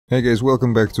Hey guys,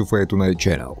 welcome back to Fight Tonight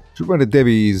channel. Gervonta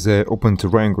Davis open to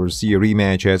Ryan Garcia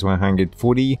rematch at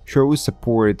 140 shows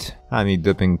support amid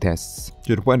doping tests.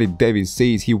 Gervonta Davis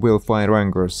says he will fight Ryan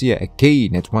Garcia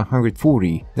again at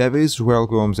 140. Davis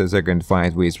welcomes a second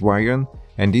fight with Ryan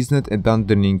and is not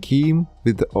abandoning him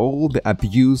with all the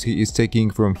abuse he is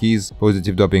taking from his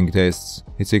positive doping tests.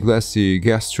 It's a classic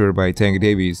gesture by Tank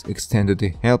Davis, extended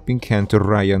a helping hand to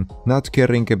Ryan, not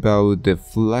caring about the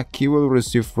flack he will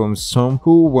receive from some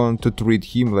who want to treat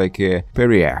him like a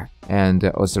pariah and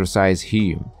ostracize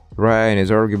him. Ryan is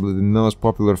arguably the most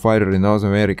popular fighter in North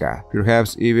America,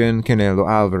 perhaps even Canelo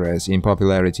Alvarez in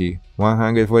popularity.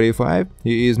 145?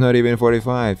 He is not even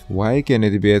 45. Why can't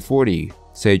it be at 40?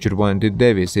 Said Gervonta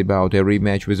Davis about a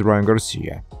rematch with Ryan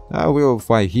Garcia. I will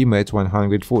fight him at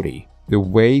 140. The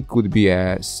weight could be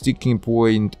a sticking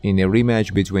point in a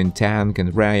rematch between Tank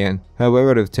and Ryan.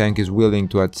 However, if Tank is willing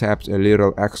to accept a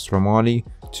little extra money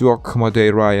to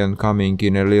accommodate Ryan coming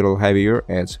in a little heavier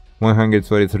at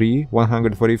 133,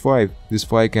 145, this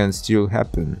fight can still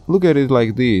happen. Look at it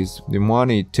like this: the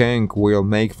money Tank will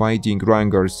make fighting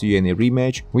Ryan Garcia in a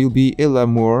rematch will be a lot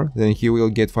more than he will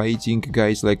get fighting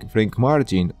guys like Frank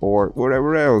Martin or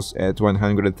whatever else at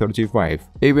 135.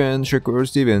 Even Shakur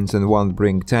Stevenson won't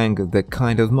bring Tank the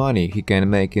kind of money he can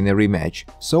make in a rematch,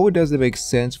 so it doesn't make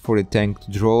sense for the Tank to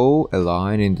draw a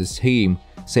line in the same,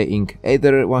 saying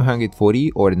either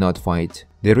 140 or not fight.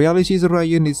 The reality is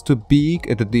Ryan is too big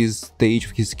at this stage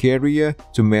of his career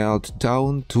to melt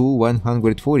down to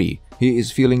 140. He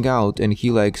is feeling out and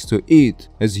he likes to eat,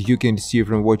 as you can see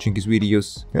from watching his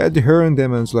videos. Ed Hearn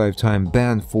demands lifetime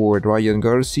ban for Ryan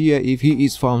Garcia if he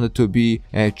is found to be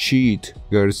a cheat.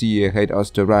 Garcia had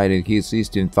Oscar Ryan in his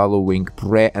system following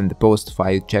pre- and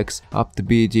post-fight checks after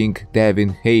beating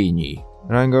Devin Haney.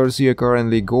 Ryan Garcia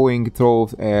currently going through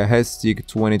a hectic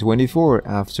 2024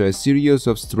 after a series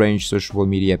of strange social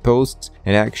media posts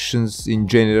and actions in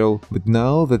general, but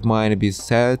now that might be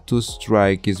set to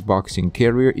strike his boxing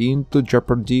career into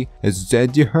jeopardy, as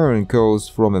Eddie Hearn calls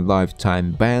from a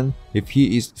lifetime ban if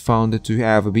he is found to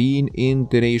have been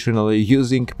internationally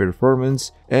using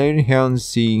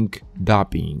performance-enhancing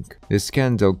doping. The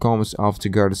scandal comes after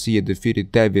Garcia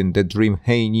defeated Devin "The Dream"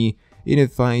 Haney in a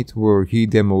fight where he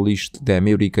demolished the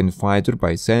American fighter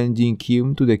by sending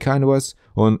him to the canvas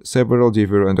on several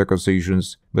different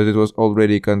occasions. But it was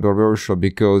already controversial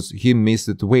because he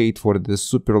missed the weight for the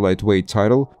super lightweight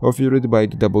title offered by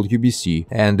the WBC,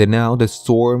 and now the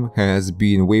storm has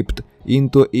been whipped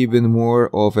into even more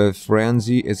of a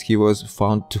frenzy as he was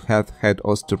found to have had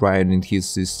Oscar Ryan in his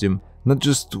system. Not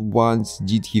just once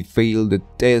did he fail the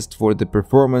test for the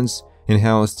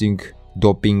performance-enhancing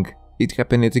doping. It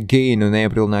happened again on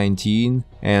April 19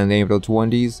 and April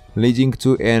 20, leading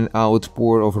to an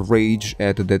outpour of rage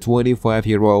at the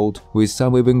 25-year-old, with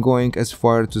some even going as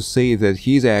far to say that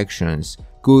his actions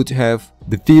could have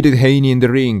defeated Haney in the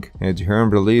ring, and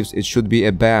Hearn believes it should be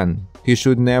a ban. He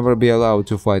should never be allowed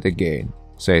to fight again,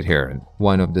 said Hearn,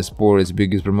 one of the sport's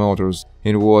biggest promoters,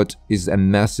 in what is a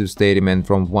massive statement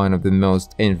from one of the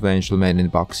most influential men in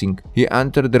boxing. He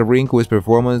entered the ring with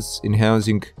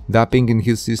performance-enhancing doping in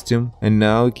his system, and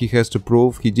now he has to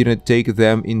prove he didn't take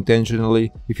them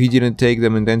intentionally. If he didn't take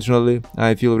them intentionally,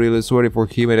 I feel really sorry for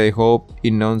him and I hope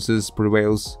nonsense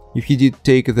prevails. If he did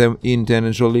take them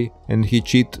intentionally and he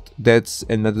cheated, that's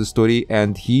another story,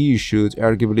 and he should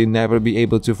arguably never be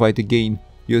able to fight again.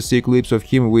 You see clips of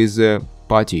him with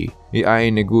Patty. It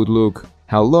ain't a good look.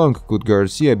 How long could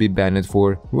Garcia be banned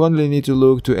for? We only need to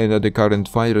look to another current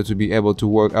fighter to be able to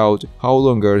work out how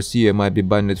long Garcia might be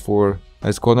banned for,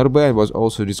 as Conor Ben was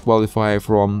also disqualified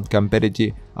from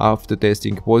competition after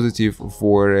testing positive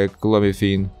for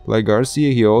clomiphene. Like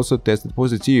Garcia, he also tested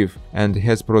positive and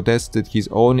has protested his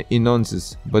own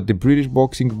nonsense, but the British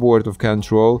Boxing Board of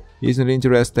Control isn't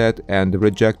interested and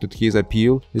rejected his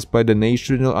appeal despite the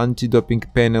National Anti-Doping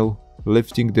Panel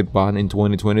lifting the ban in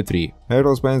 2023.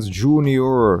 Errol Spence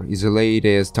Jr. is the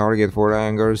latest target for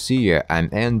Ryan Garcia. I'm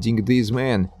ending this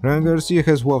man. Ryan Garcia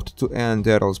has vowed to end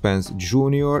Errol Spence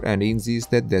Jr. and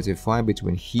insisted that a fight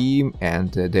between him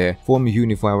and the former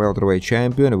unified welterweight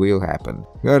champion will happen.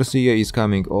 Garcia is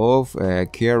coming off a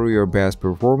career-best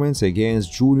performance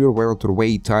against junior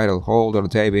welterweight title holder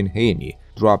Devin Haney,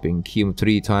 dropping him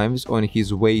 3 times on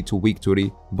his way to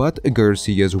victory, but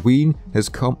Garcia's win has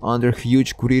come under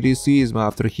huge criticism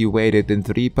after he weighed in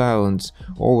 3 pounds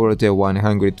over the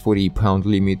 140-pound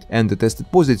limit and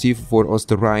tested positive for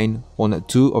Oscar Ryan on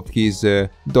 2 of his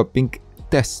doping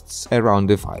tests around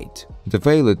the fight. The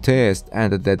failed test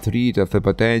and the threat of a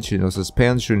potential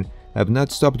suspension have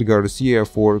not stopped Garcia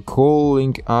for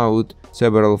calling out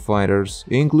several fighters,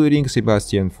 including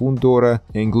Sebastian Fundora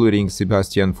and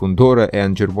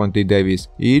Gervonta Davis,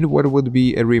 in what would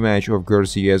be a rematch of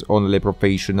Garcia's only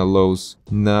professional loss.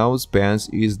 Now Spence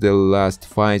is the last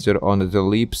fighter on the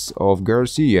lips of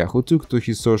Garcia, who took to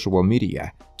his social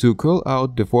media to call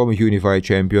out the former unified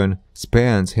champion.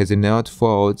 Spence has not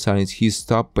fought since his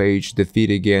top-page defeat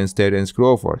against Terence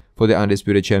Crawford for the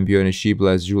Undisputed Championship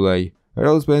last July.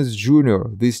 Errol Spence Jr.,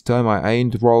 this time I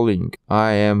ain't rolling.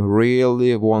 I am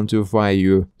really want to fight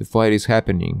you. The fight is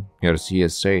happening, Garcia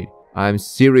said. I'm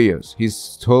serious. He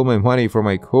stole my money from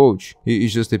my coach. He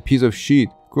is just a piece of shit.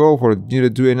 Crawford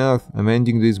didn't do enough. I'm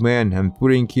ending this man. I'm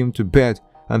putting him to bed.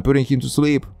 I'm putting him to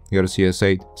sleep, Garcia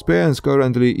said. Spence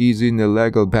currently is in a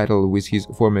legal battle with his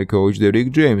former coach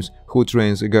Derrick James, who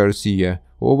trains Garcia,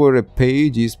 over a pay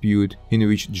dispute in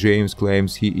which James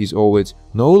claims he is owed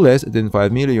no less than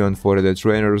 $5 million for the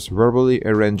trainer's verbally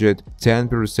arranged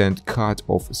 10% cut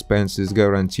of Spence's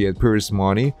guaranteed purse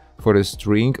money for a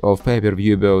string of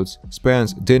pay-per-view bouts.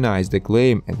 Spence denies the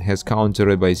claim and has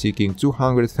countered by seeking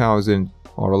 $200,000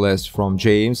 or less from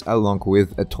James along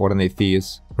with attorney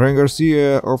fees. When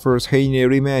Garcia offers Haney a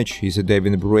rematch, he said they've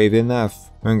been brave enough.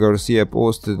 When Garcia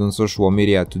posted on social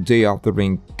media today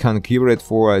offering concurred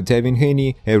for Devin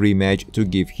Haney a rematch to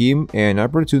give him an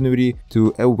opportunity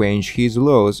to avenge his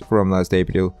loss from last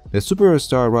April. The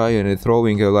superstar Ryan is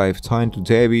throwing a lifetime to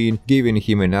Devin, giving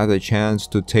him another chance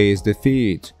to taste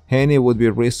defeat. Haney would be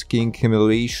risking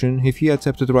humiliation if he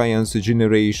accepted Ryan's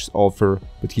generous offer,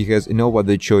 but he has no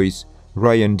other choice.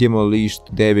 Ryan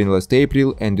demolished Devin last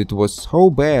April, and it was so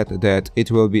bad that it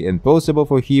will be impossible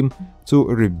for him to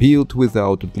rebuild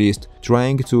without at least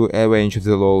trying to avenge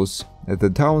the loss. The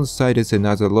downside is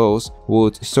another loss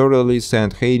would certainly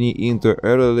send Haney into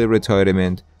early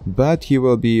retirement, but he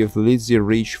will be easily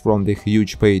rich from the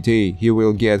huge payday he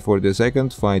will get for the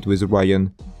second fight with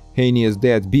Ryan. Haney's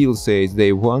dad Bill says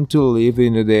they want to live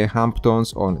in the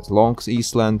Hamptons on Long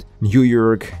Island, New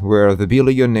York, where the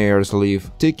billionaires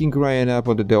live. Taking Ryan up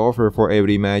on the offer for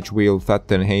every match will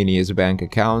fatten Haney's bank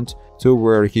account to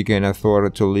where he can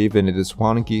afford to live in the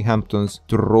swanky Hamptons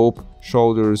to rub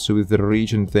shoulders with the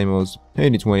rich and famous.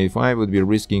 Haney 25 would be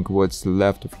risking what's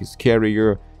left of his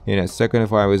career in a second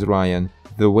fight with Ryan,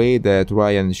 the way that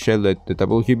Ryan shelled the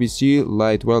WBC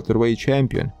light welterweight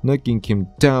champion, knocking him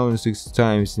down 6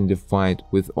 times in the fight,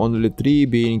 with only 3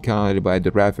 being counted by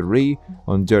the referee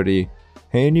on dirty.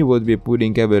 Haney would be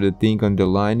putting everything on the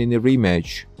line in a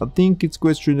rematch. I think it's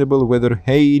questionable whether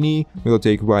Haney will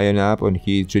take Ryan up on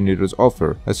his generous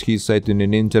offer, as he said in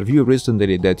an interview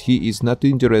recently that he is not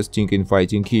interested in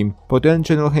fighting him.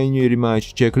 Potential Haney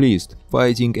rematch checklist: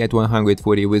 fighting at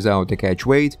 140 without a catch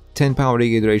weight, 10-pound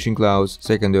rehydration clause,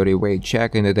 secondary weight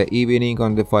check in the evening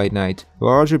on the fight night,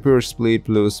 larger purse split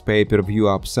plus pay-per-view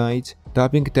upside,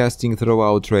 doping testing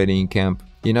throughout training camp.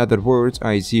 In other words,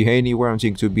 I see Haney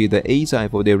wanting to be the A-type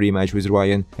for the rematch with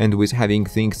Ryan, and with having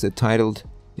things titled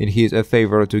in his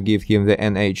favor to give him the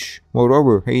NH.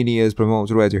 Moreover, Haney as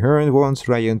promoter Eddie Hearn wants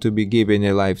Ryan to be given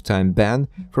a lifetime ban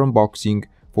from boxing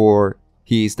for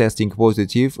his testing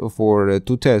positive for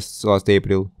 2 tests last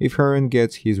April. If Hearn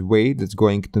gets his way, that's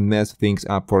going to mess things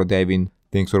up for Devin.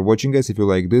 Thanks for watching guys. If you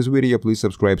like this video, please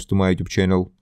subscribe to my YouTube channel.